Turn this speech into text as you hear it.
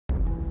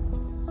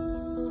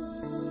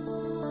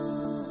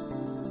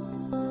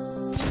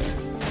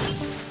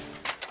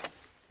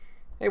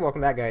Hey,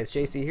 welcome back guys,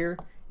 JC here,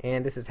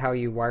 and this is how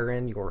you wire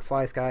in your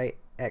FlySky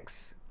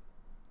X6B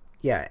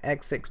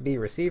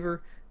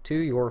receiver to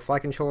your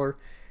flight controller,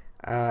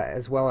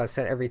 as well as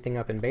set everything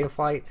up in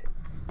Betaflight,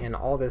 and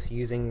all this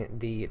using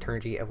the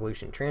Turnigy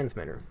Evolution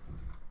transmitter.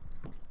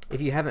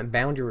 If you haven't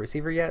bound your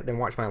receiver yet, then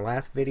watch my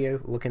last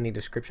video, look in the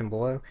description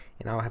below,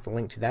 and I'll have a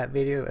link to that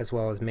video as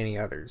well as many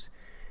others.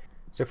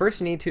 So first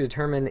you need to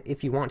determine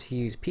if you want to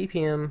use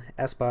PPM,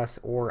 Sbus,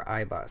 or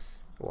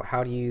Ibus. Well,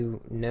 how do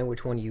you know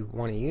which one you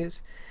want to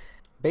use?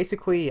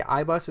 Basically,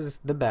 Ibus is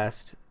the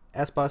best,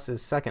 Sbus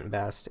is second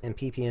best, and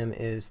PPM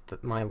is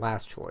my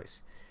last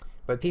choice.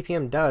 But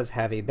PPM does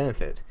have a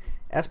benefit.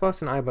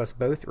 Sbus and Ibus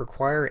both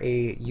require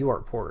a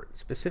UART port,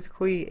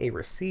 specifically a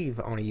receive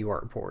on a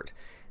UART port,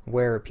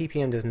 where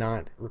PPM does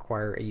not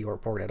require a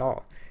UART port at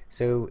all.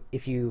 So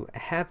if you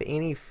have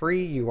any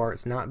free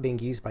UARTs not being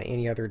used by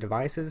any other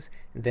devices,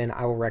 then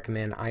I will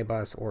recommend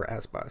Ibus or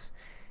Sbus.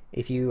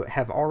 If you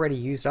have already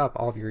used up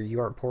all of your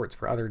UART ports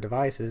for other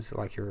devices,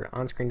 like your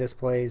on-screen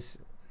displays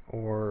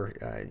or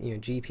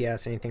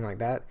GPS, anything like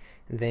that,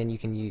 then you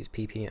can use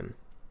PPM.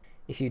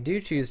 If you do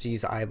choose to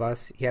use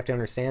Ibus, you have to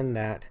understand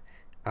that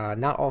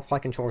not all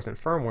flight controllers and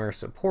firmware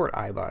support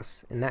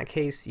Ibus. In that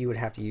case, you would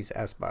have to use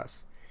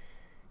Sbus.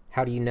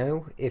 How do you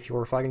know if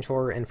your flight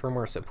controller and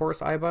firmware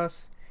supports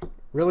Ibus?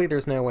 Really,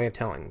 there's no way of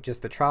telling,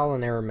 just the trial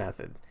and error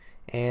method.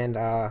 And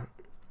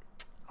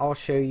I'll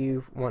show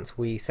you once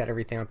we set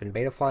everything up in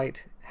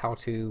Betaflight how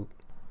to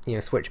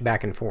switch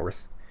back and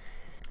forth.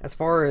 As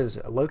far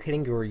as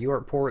locating your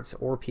UART ports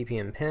or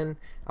PPM pin,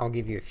 I'll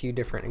give you a few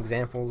different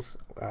examples,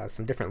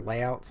 some different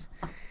layouts.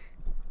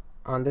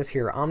 On this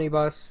here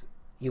Omnibus,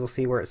 you will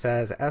see where it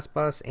says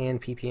Sbus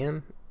and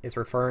PPM is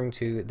referring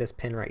to this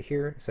pin right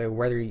here. So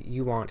whether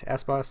you want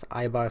Sbus,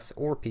 Ibus,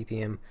 or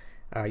PPM,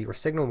 your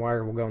signal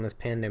wire will go on this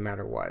pin no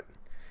matter what.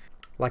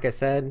 Like I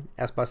said,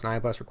 Sbus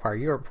and Ibus require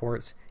UART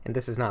ports, and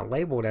this is not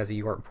labeled as a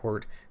UART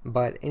port,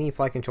 but any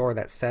flight controller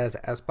that says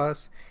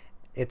Sbus,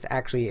 it's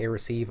actually a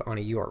receive on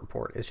a UART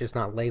port. It's just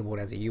not labeled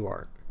as a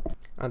UART.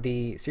 On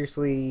the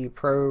Seriously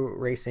Pro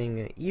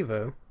Racing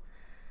Evo,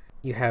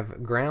 you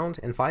have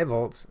ground and 5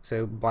 volts,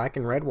 so black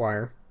and red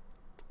wire.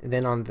 And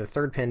then on the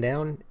third pin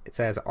down, it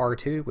says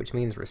R2, which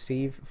means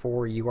receive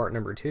for UART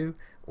number 2,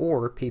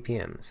 or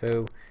PPM.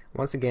 So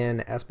once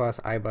again,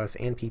 Sbus, Ibus,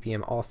 and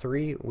PPM, all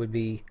three would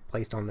be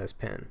placed on this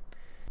pin.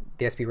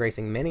 The SB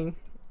Racing Mini,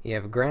 you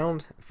have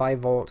ground, 5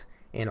 volt,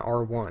 and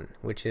R1,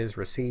 which is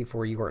receive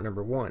for UART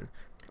number 1.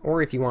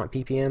 Or if you want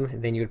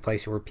PPM, then you would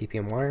place your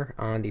PPM wire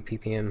on the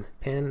PPM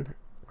pin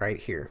right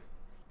here.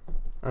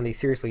 On the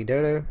Seriously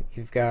Dodo,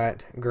 you've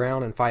got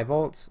ground and 5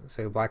 volts,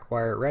 so black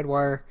wire, red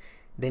wire.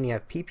 Then you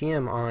have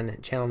PPM on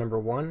channel number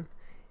 1,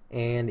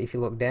 and if you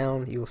look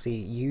down, you will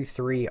see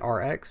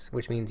U3RX,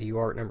 which means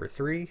UART number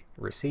 3,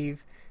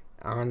 receive,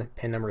 on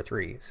pin number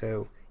 3.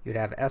 So you'd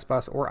have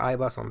Sbus or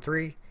Ibus on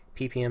 3,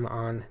 PPM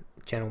on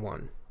channel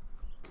 1.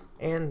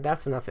 And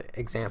that's enough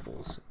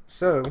examples.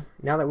 So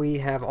now that we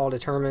have all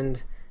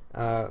determined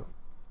or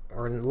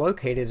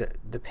located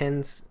the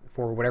pins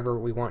for whatever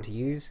we want to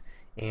use,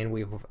 and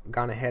we've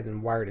gone ahead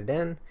and wired it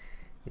in,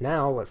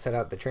 now let's set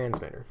up the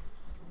transmitter.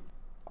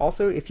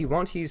 Also, if you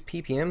want to use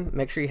PPM,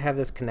 make sure you have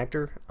this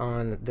connector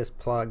on this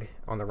plug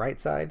on the right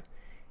side.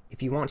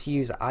 If you want to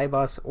use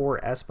Ibus or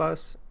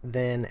Sbus,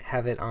 then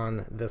have it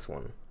on this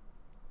one.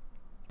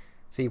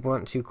 So you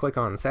want to click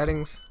on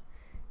Settings,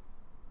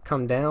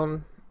 come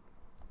down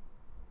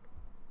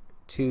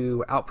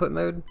to Output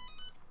Mode.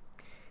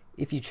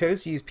 If you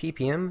chose to use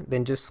PPM,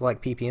 then just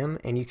select PPM,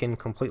 and you can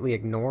completely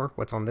ignore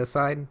what's on this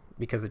side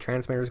because the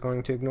transmitter is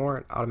going to ignore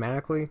it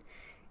automatically.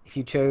 If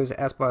you chose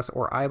Sbus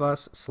or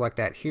Ibus, select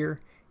that here,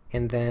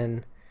 and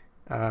then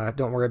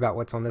don't worry about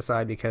what's on this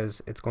side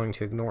because it's going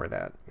to ignore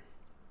that.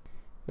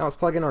 Now let's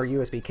plug in our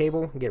USB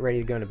cable and get ready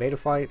to go into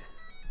Betaflight.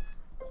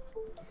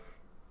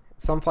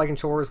 Some flight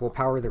controllers will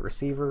power the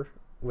receiver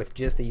with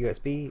just the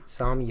USB,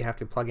 some you have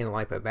to plug in a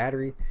LiPo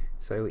battery,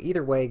 so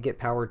either way get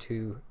power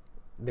to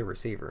the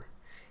receiver.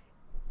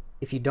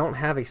 If you don't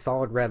have a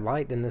solid red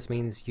light, then this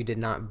means you did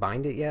not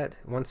bind it yet.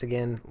 Once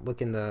again,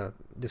 look in the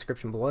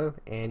description below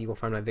and you will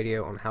find my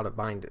video on how to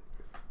bind it.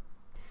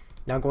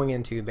 Now going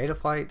into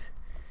Betaflight,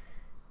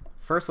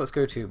 first let's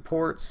go to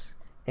ports,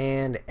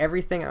 and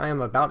everything I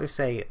am about to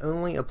say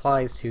only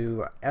applies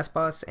to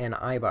Sbus and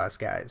Ibus,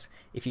 guys.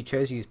 If you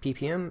chose to use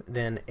PPM,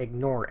 then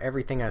ignore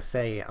everything I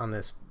say on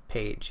this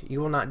page.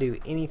 You will not do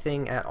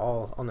anything at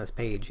all on this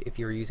page if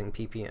you're using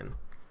PPM.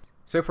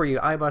 So for you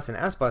Ibus and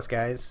Sbus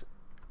guys,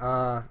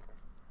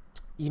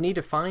 you need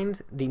to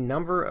find the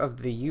number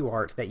of the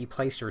UART that you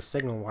placed your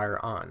signal wire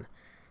on.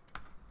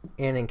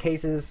 And in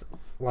cases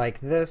like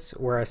this,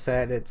 where I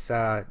said it's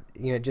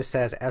it just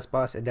says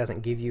Sbus, it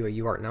doesn't give you a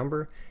UART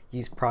number,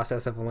 use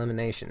process of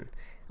elimination.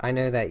 I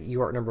know that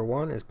UART number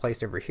 1 is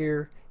placed over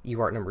here,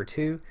 UART number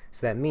 2,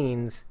 so that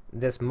means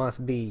this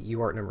must be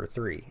UART number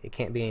 3. It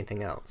can't be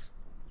anything else.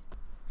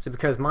 So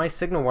because my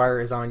signal wire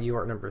is on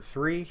UART number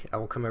 3, I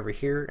will come over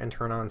here and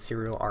turn on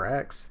serial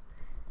RX,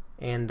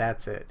 and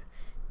that's it.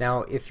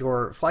 Now if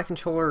your flight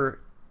controller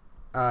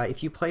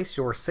if you place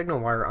your signal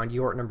wire on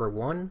UART number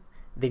 1,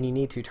 then you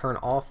need to turn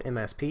off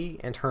MSP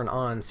and turn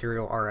on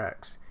serial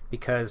RX,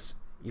 because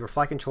your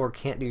flight controller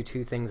can't do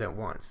two things at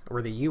once,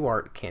 or the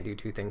UART can't do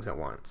two things at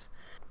once.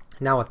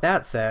 Now with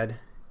that said,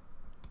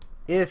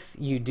 if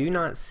you do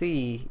not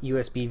see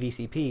USB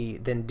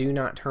VCP, then do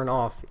not turn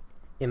off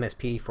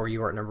MSP for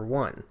UART number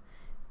 1.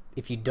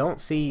 If you don't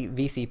see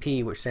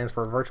VCP, which stands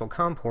for virtual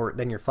COM port,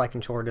 then your flight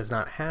controller does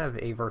not have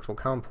a virtual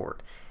COM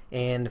port.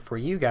 And for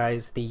you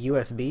guys, the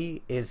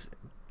USB is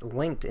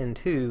linked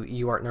into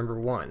UART number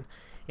 1.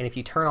 And if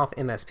you turn off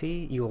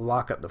MSP, you will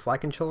lock up the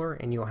flight controller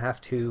and you'll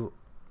have to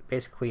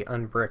basically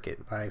unbrick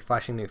it by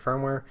flashing new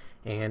firmware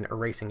and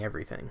erasing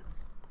everything.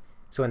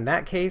 So in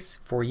that case,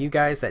 for you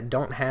guys that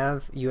don't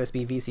have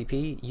USB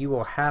VCP, you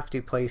will have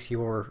to place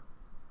your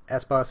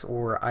Sbus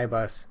or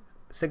Ibus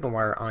signal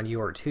wire on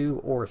UART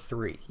 2 or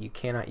 3. You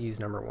cannot use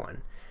number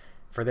 1.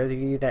 For those of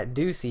you that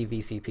do see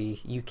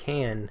VCP, you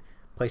can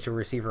place your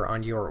receiver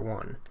on UART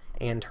 1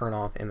 and turn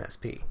off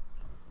MSP.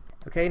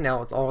 Okay, now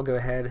let's all go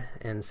ahead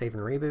and save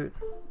and reboot.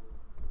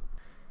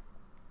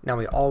 Now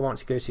we all want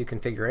to go to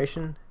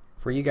configuration.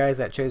 For you guys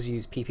that chose to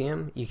use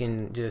PPM, you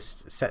can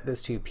just set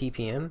this to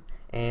PPM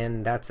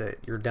and that's it,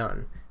 you're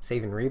done.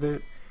 Save and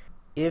reboot.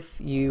 If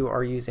you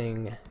are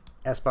using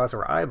Sbus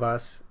or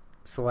Ibus,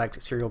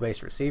 select serial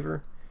based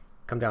receiver,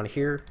 come down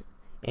here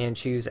and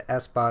choose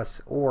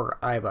Sbus or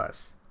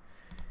Ibus.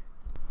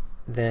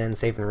 Then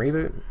save and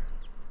reboot.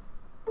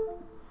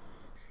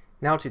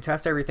 Now to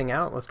test everything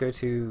out, let's go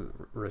to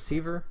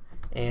receiver,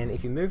 and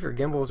if you move your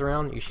gimbals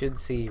around, you should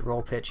see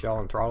roll, pitch, yaw,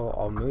 and throttle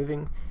all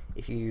moving.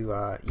 If you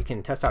you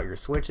can test out your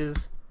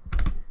switches,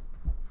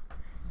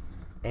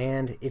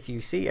 and if you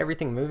see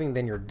everything moving,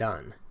 then you're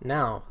done.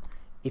 Now,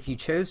 if you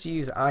chose to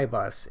use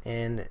Ibus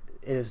and it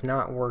is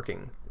not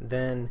working,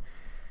 then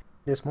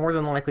this more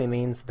than likely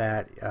means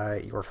that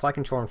your flight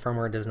controller and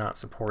firmware does not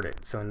support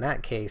it. So in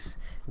that case,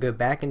 go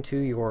back into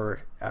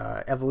your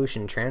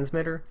Evolution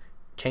transmitter,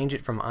 change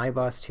it from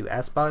Ibus to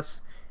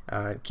Sbus.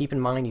 Keep in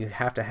mind you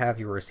have to have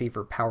your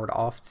receiver powered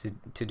off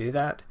to do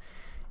that.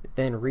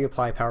 Then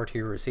reapply power to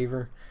your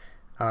receiver.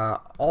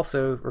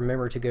 Also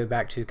remember to go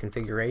back to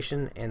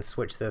configuration and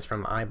switch this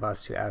from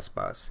Ibus to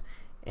Sbus,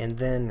 and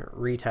then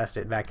retest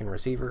it back in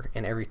receiver,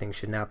 and everything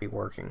should now be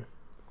working.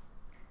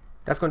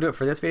 That's going to do it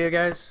for this video,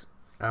 guys.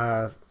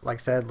 Like I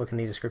said, look in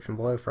the description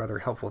below for other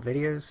helpful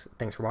videos.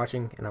 Thanks for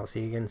watching, and I will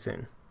see you again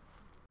soon.